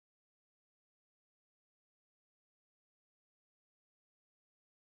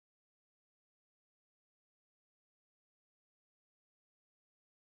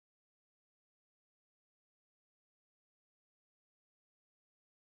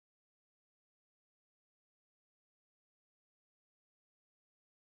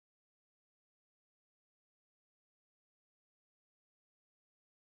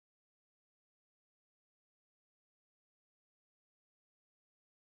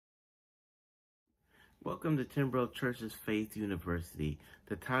Welcome to Timbro Church's Faith University.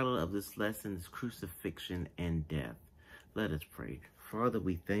 The title of this lesson is Crucifixion and Death. Let us pray. Father,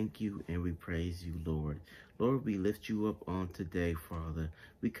 we thank you and we praise you, Lord. Lord, we lift you up on today, Father.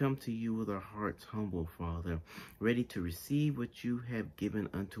 We come to you with our hearts humble, Father, ready to receive what you have given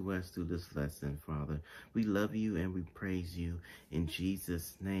unto us through this lesson, Father. We love you and we praise you. In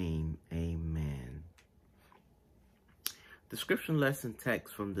Jesus' name, amen. The scripture lesson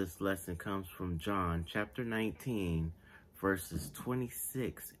text from this lesson comes from John chapter 19, verses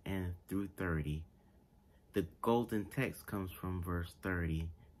 26 and through 30. The golden text comes from verse 30,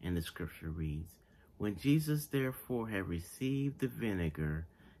 and the scripture reads, "When Jesus therefore had received the vinegar,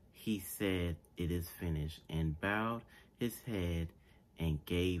 he said, 'It is finished,' and bowed his head and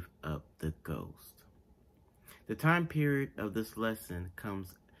gave up the ghost." The time period of this lesson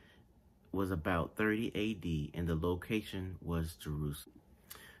was about 30 AD, and the location was Jerusalem.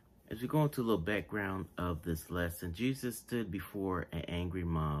 As we go into a little background of this lesson, Jesus stood before an angry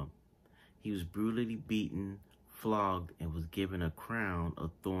mob. He was brutally beaten, flogged, and was given a crown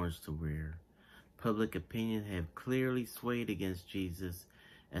of thorns to wear. Public opinion had clearly swayed against Jesus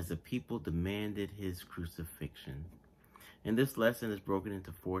as the people demanded his crucifixion. And this lesson is broken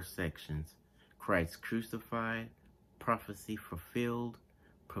into 4 sections: Christ crucified, prophecy fulfilled,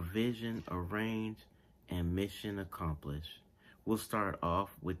 provision arranged, and mission accomplished. We'll start off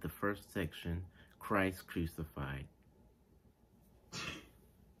with the first section, Christ crucified.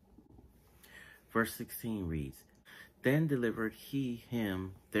 Verse 16 reads, "Then delivered he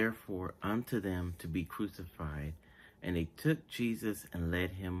him therefore unto them to be crucified, and they took Jesus and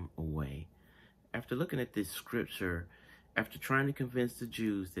led him away." After looking at this scripture, after trying to convince the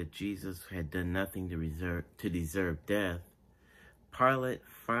Jews that Jesus had done nothing to deserve death, Pilate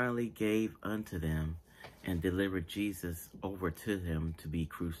finally gave unto them and delivered Jesus over to them to be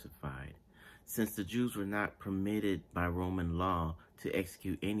crucified. Since the Jews were not permitted by Roman law to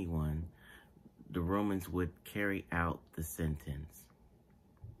execute anyone, the Romans would carry out the sentence.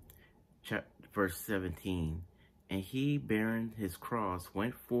 Verse 17, "And he, bearing his cross,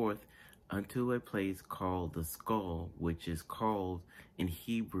 went forth unto a place called the Skull, which is called in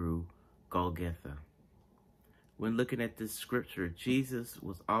Hebrew Golgotha." When looking at this scripture, Jesus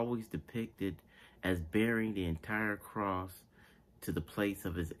was always depicted as bearing the entire cross to the place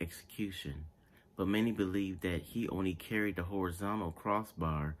of his execution, but many believe that he only carried the horizontal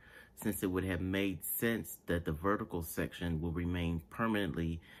crossbar, since it would have made sense that the vertical section will remain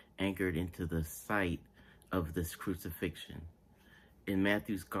permanently anchored into the site of this crucifixion. In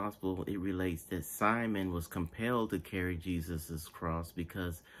Matthew's gospel, it relates that Simon was compelled to carry Jesus' cross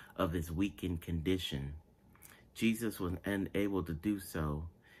because of his weakened condition. Jesus was unable to do so.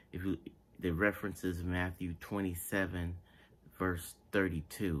 The reference is Matthew 27, verse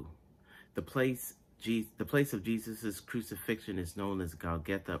 32. The place of Jesus' crucifixion is known as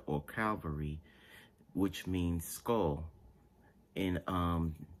Golgotha or Calvary, which means skull. In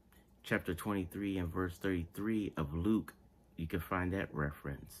chapter 23 and verse 33 of Luke, you can find that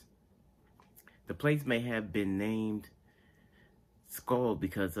reference. The place may have been named skull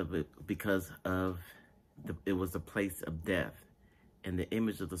because it was a place of death, and the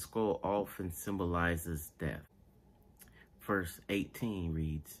image of the skull often symbolizes death. Verse 18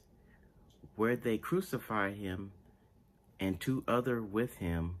 reads, "Where they crucified him, and 2 other with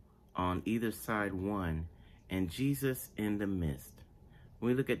him, on either side one, and Jesus in the midst." When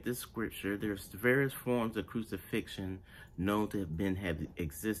we look at this scripture, there's various forms of crucifixion known to have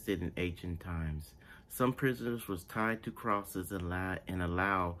existed in ancient times. Some prisoners was tied to crosses and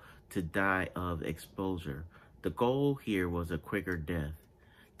allowed to die of exposure. The goal here was a quicker death.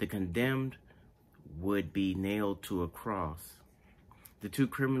 The condemned would be nailed to a cross. The two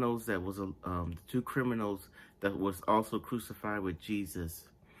criminals that was also crucified with Jesus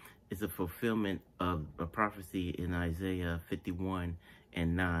is a fulfillment of a prophecy in Isaiah 51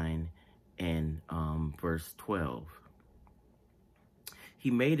 and 9 and verse 12.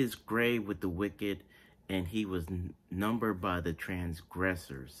 "He made his grave with the wicked, and he was numbered by the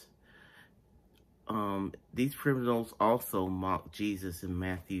transgressors." These criminals also mocked Jesus in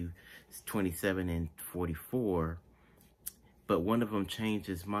Matthew 27 and 44, but one of them changed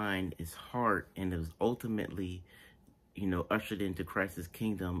his mind, his heart, and it was ultimately, ushered into Christ's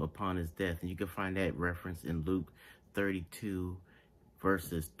kingdom upon his death. And you can find that reference in Luke 32,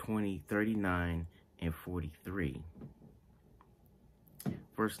 verses 39 and 43.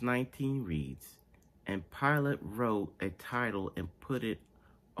 Verse 19 reads, "And Pilate wrote a title and put it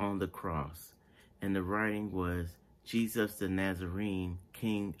on the cross. And the writing was, Jesus the Nazarene,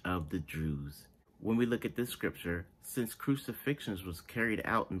 King of the Jews." When we look at this scripture, since crucifixions was carried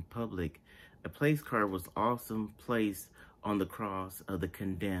out in public, A place card was also placed on the cross of the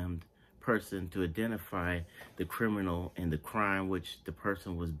condemned person to identify the criminal and the crime which the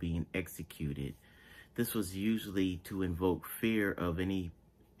person was being executed. This was usually to invoke fear of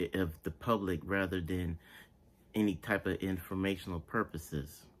the public rather than any type of informational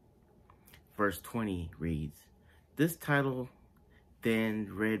purposes. Verse 20 reads, "This title then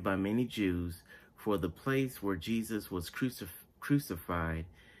read by many Jews, for the place where Jesus was crucified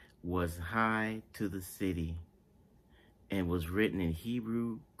was high to the city, and was written in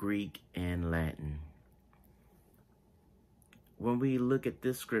Hebrew, Greek, and Latin." When we look at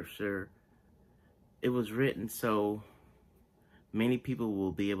this scripture, it was written so many people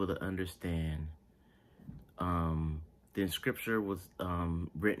will be able to understand. The scripture was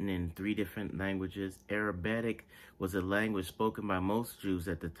written in 3 different languages. Arabic was a language spoken by most Jews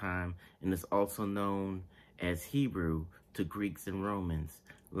at the time and is also known as Hebrew to Greeks and Romans.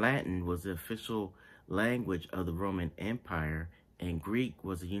 Latin was the official language of the Roman Empire, and Greek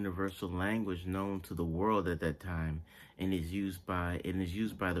was a universal language known to the world at that time and is used by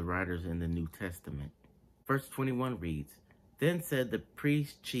the writers in the New Testament. Verse 21 reads, "Then said the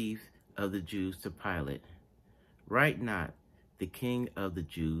priest chief of the Jews to Pilate, Write not, the King of the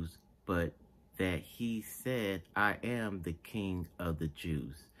Jews, but that he said, I am the King of the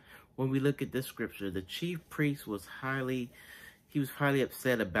Jews." When we look at this scripture, the chief priest was highly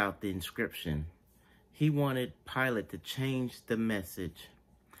upset about the inscription. He wanted Pilate to change the message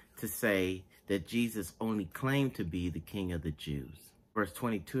to say that Jesus only claimed to be the King of the Jews. Verse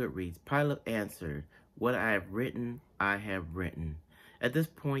 22, it reads, "Pilate answered, What I have written, I have written." At this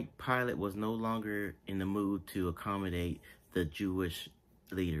point, Pilate was no longer in the mood to accommodate the Jewish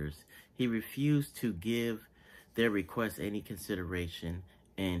leaders. He refused to give their request any consideration,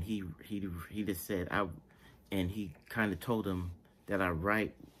 and he just said, and he kind of told them that I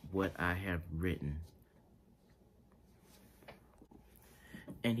write what I have written.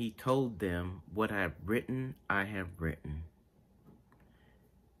 And he told them, "What I have written, I have written."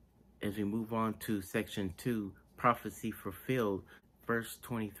 As we move on to section 2, prophecy fulfilled, verse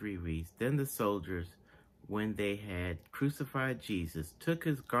 23 reads, "Then the soldiers, when they had crucified Jesus, took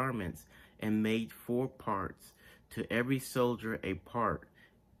his garments and made 4 parts, to every soldier a part,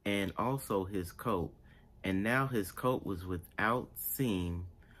 and also his coat. And now his coat was without seam,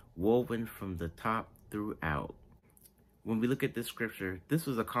 woven from the top throughout." When we look at this scripture, this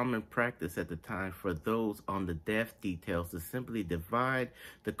was a common practice at the time for those on the death details to simply divide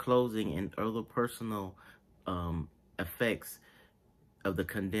the clothing and other personal effects of the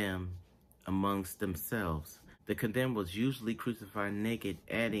condemned amongst themselves. The condemned was usually crucified naked,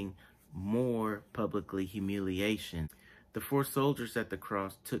 adding more publicly humiliation. The 4 soldiers at the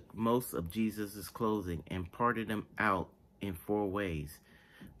cross took most of Jesus' clothing and parted them out in 4 ways,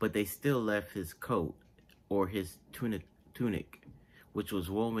 but they still left his coat, or his tunic, which was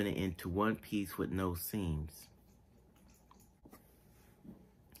woven into one piece with no seams.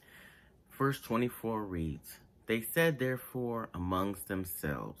 Verse 24 reads, "They said therefore amongst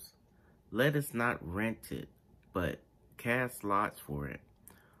themselves, Let us not rent it, but cast lots for it,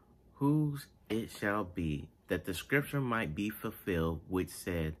 whose it shall be, that the scripture might be fulfilled, which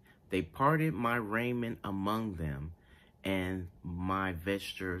said, They parted my raiment among them, and my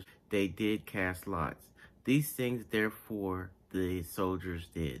vestures they did cast lots. These things therefore the soldiers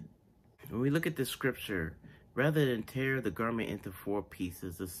did." When we look at the scripture, rather than tear the garment into 4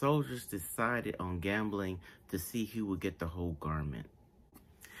 pieces, the soldiers decided on gambling to see who would get the whole garment.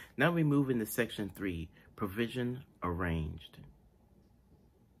 Now we move into section 3, provision arranged.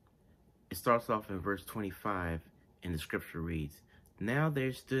 It starts off in verse 25, and the scripture reads, "Now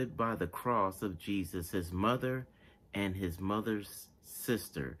there stood by the cross of Jesus his mother and his mother's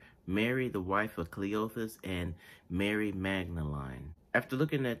sister, Mary, the wife of Cleophas, and Mary Magdalene." After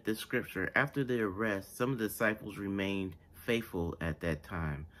looking at this scripture, after the arrest, some of the disciples remained faithful at that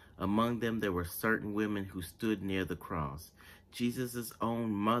time. Among them, there were certain women who stood near the cross. Jesus'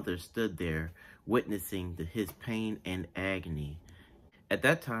 own mother stood there, witnessing his pain and agony. At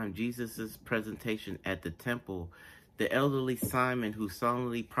that time, Jesus' presentation at the temple, the elderly Simon, who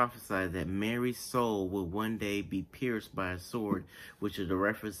solemnly prophesied that Mary's soul would one day be pierced by a sword, which are the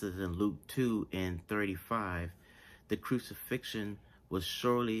references in Luke 2 and 35, the crucifixion was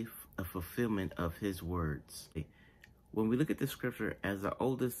surely a fulfillment of his words. When we look at the scripture, as the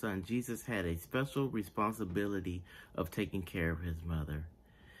oldest son, Jesus had a special responsibility of taking care of his mother.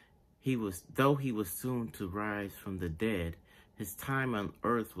 Though he was soon to rise from the dead, his time on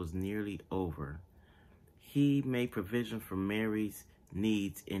earth was nearly over. He made provision for Mary's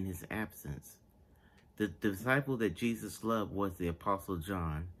needs in his absence. The disciple that Jesus loved was the Apostle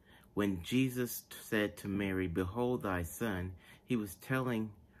John. When Jesus said to Mary, "Behold thy son," he was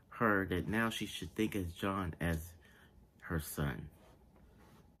telling her that now she should think of John as her son.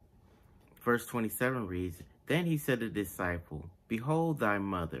 Verse 27 reads, "Then he said to the disciple, Behold thy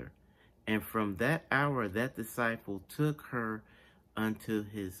mother. And from that hour that disciple took her unto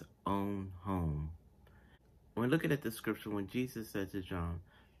his own home." When looking at the scripture, when Jesus said to John,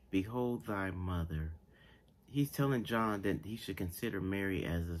 "Behold thy mother," he's telling John that he should consider Mary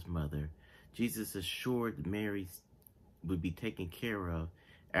as his mother. Jesus assured Mary would be taken care of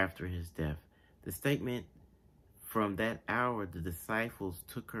after his death. The statement, "From that hour the disciples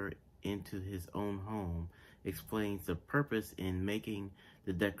took her into his own home," explains the purpose in making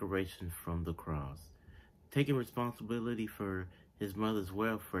the declaration from the cross. Taking responsibility for his mother's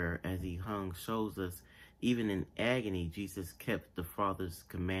welfare as he hung shows us even in agony, Jesus kept the Father's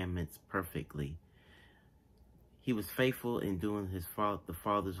commandments perfectly. He was faithful in doing the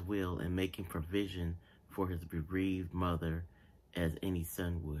Father's will and making provision for his bereaved mother as any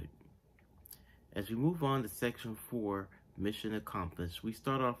son would. As we move on to section 4, mission accomplished, we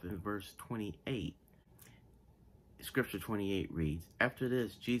start off in verse 28. Scripture 28 reads, "After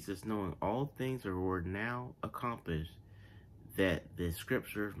this, Jesus, knowing all things were now accomplished, that the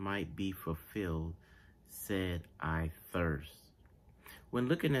scriptures might be fulfilled, said, I thirst." When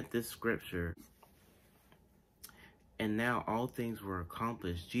looking at this scripture, "And now all things were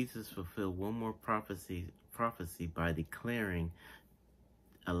accomplished," Jesus fulfilled one more prophecy by declaring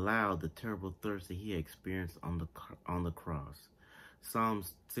aloud the terrible thirst that he experienced on the cross.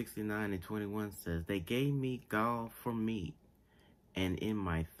 Psalms 69:21 says, "They gave me gall for meat, and in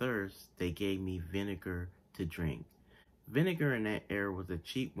my thirst they gave me vinegar to drink." Vinegar in that era was a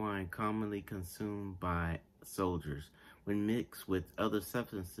cheap wine commonly consumed by soldiers. When mixed with other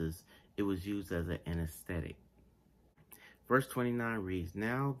substances, it was used as an anesthetic. Verse 29 reads,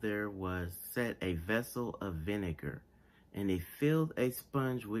 "Now there was set a vessel of vinegar, and they filled a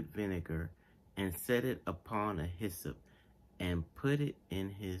sponge with vinegar, and set it upon a hyssop, and put it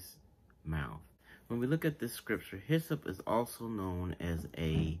in his mouth." When we look at this scripture, hyssop is also known as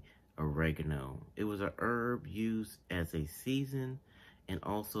oregano. It was a herb used as a season and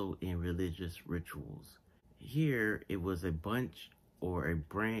also in religious rituals. Here, it was a bunch or a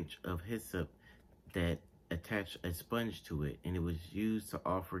branch of hyssop that attached a sponge to it, and it was used to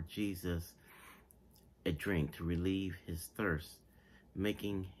offer Jesus a drink to relieve his thirst,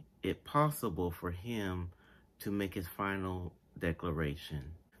 making it possible for him to make his final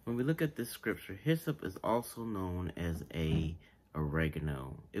declaration. When we look at this scripture, hyssop is also known as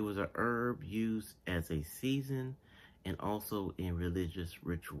oregano. It was a herb used as a season and also in religious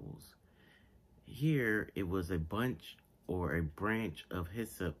rituals. Here, it was a bunch or a branch of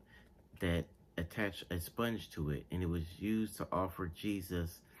hyssop that attached a sponge to it, and it was used to offer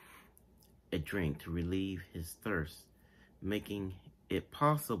Jesus a drink to relieve his thirst, making it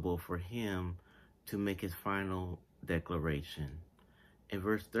possible for him to make his final declaration. In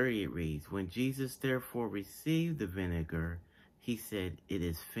verse 30 it reads, "When Jesus therefore received the vinegar, he said, It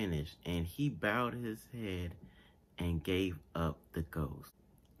is finished, and he bowed his head and gave up the ghost."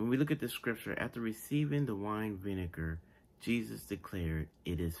 When we look at the scripture, after receiving the wine vinegar, Jesus declared,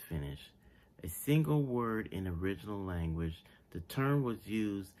 "It is finished." A single word in original language, the term was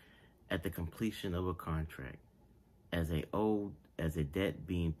used at the completion of a contract, as a debt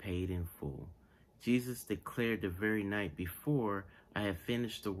being paid in full. Jesus declared the very night before, "I have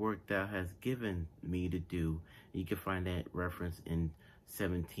finished the work thou hast given me to do." You can find that reference in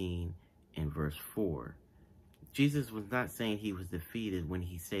 17 and verse 4. Jesus was not saying he was defeated when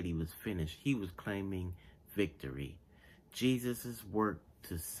he said he was finished. He was claiming victory. Jesus' work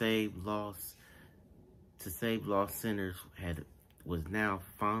to save lost sinners was now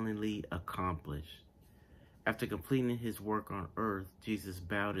finally accomplished. After completing his work on earth, Jesus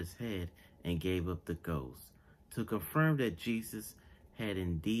bowed his head and gave up the ghost. To confirm that Jesus had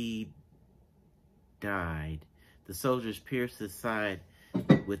indeed died, the soldiers pierced his side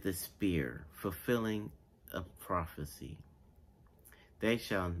with a spear, fulfilling a prophecy.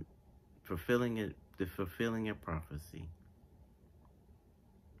 Fulfilling a prophecy.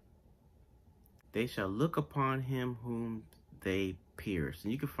 "They shall look upon him whom they pierced."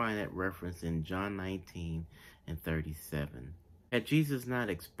 And you can find that reference in John 19 and 37. Had Jesus not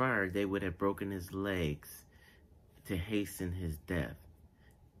expired, they would have broken his legs to hasten his death.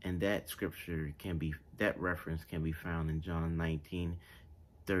 And that reference can be found in John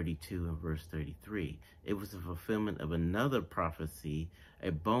 19:32 and verse 33. It was a fulfillment of another prophecy,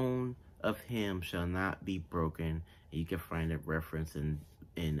 "A bone of him shall not be broken." And you can find that reference in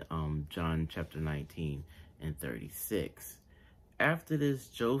John chapter 19 and 36. After this,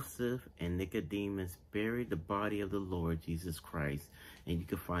 Joseph and Nicodemus buried the body of the Lord Jesus Christ. And you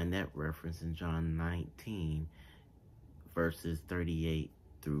can find that reference in John 19, verses 38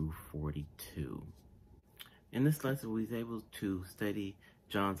 through 42. In this lesson, we was able to study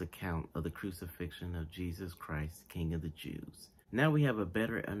John's account of the crucifixion of Jesus Christ, King of the Jews. Now we have a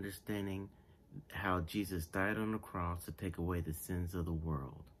better understanding how Jesus died on the cross to take away the sins of the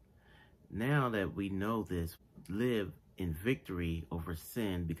world. Now that we know this, live in victory over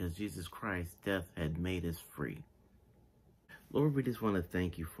sin because Jesus Christ's death had made us free. Lord, we just want to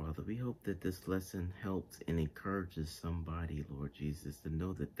thank you, Father. We hope that this lesson helps and encourages somebody, Lord Jesus, to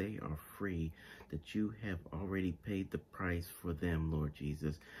know that they are free, that you have already paid the price for them, Lord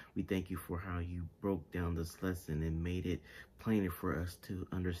Jesus. We thank you for how you broke down this lesson and made it plainer for us to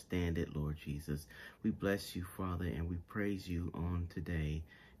understand it, Lord Jesus. We bless you, Father, and we praise you on today.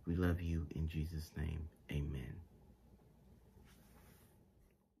 We love you in Jesus' name. Amen.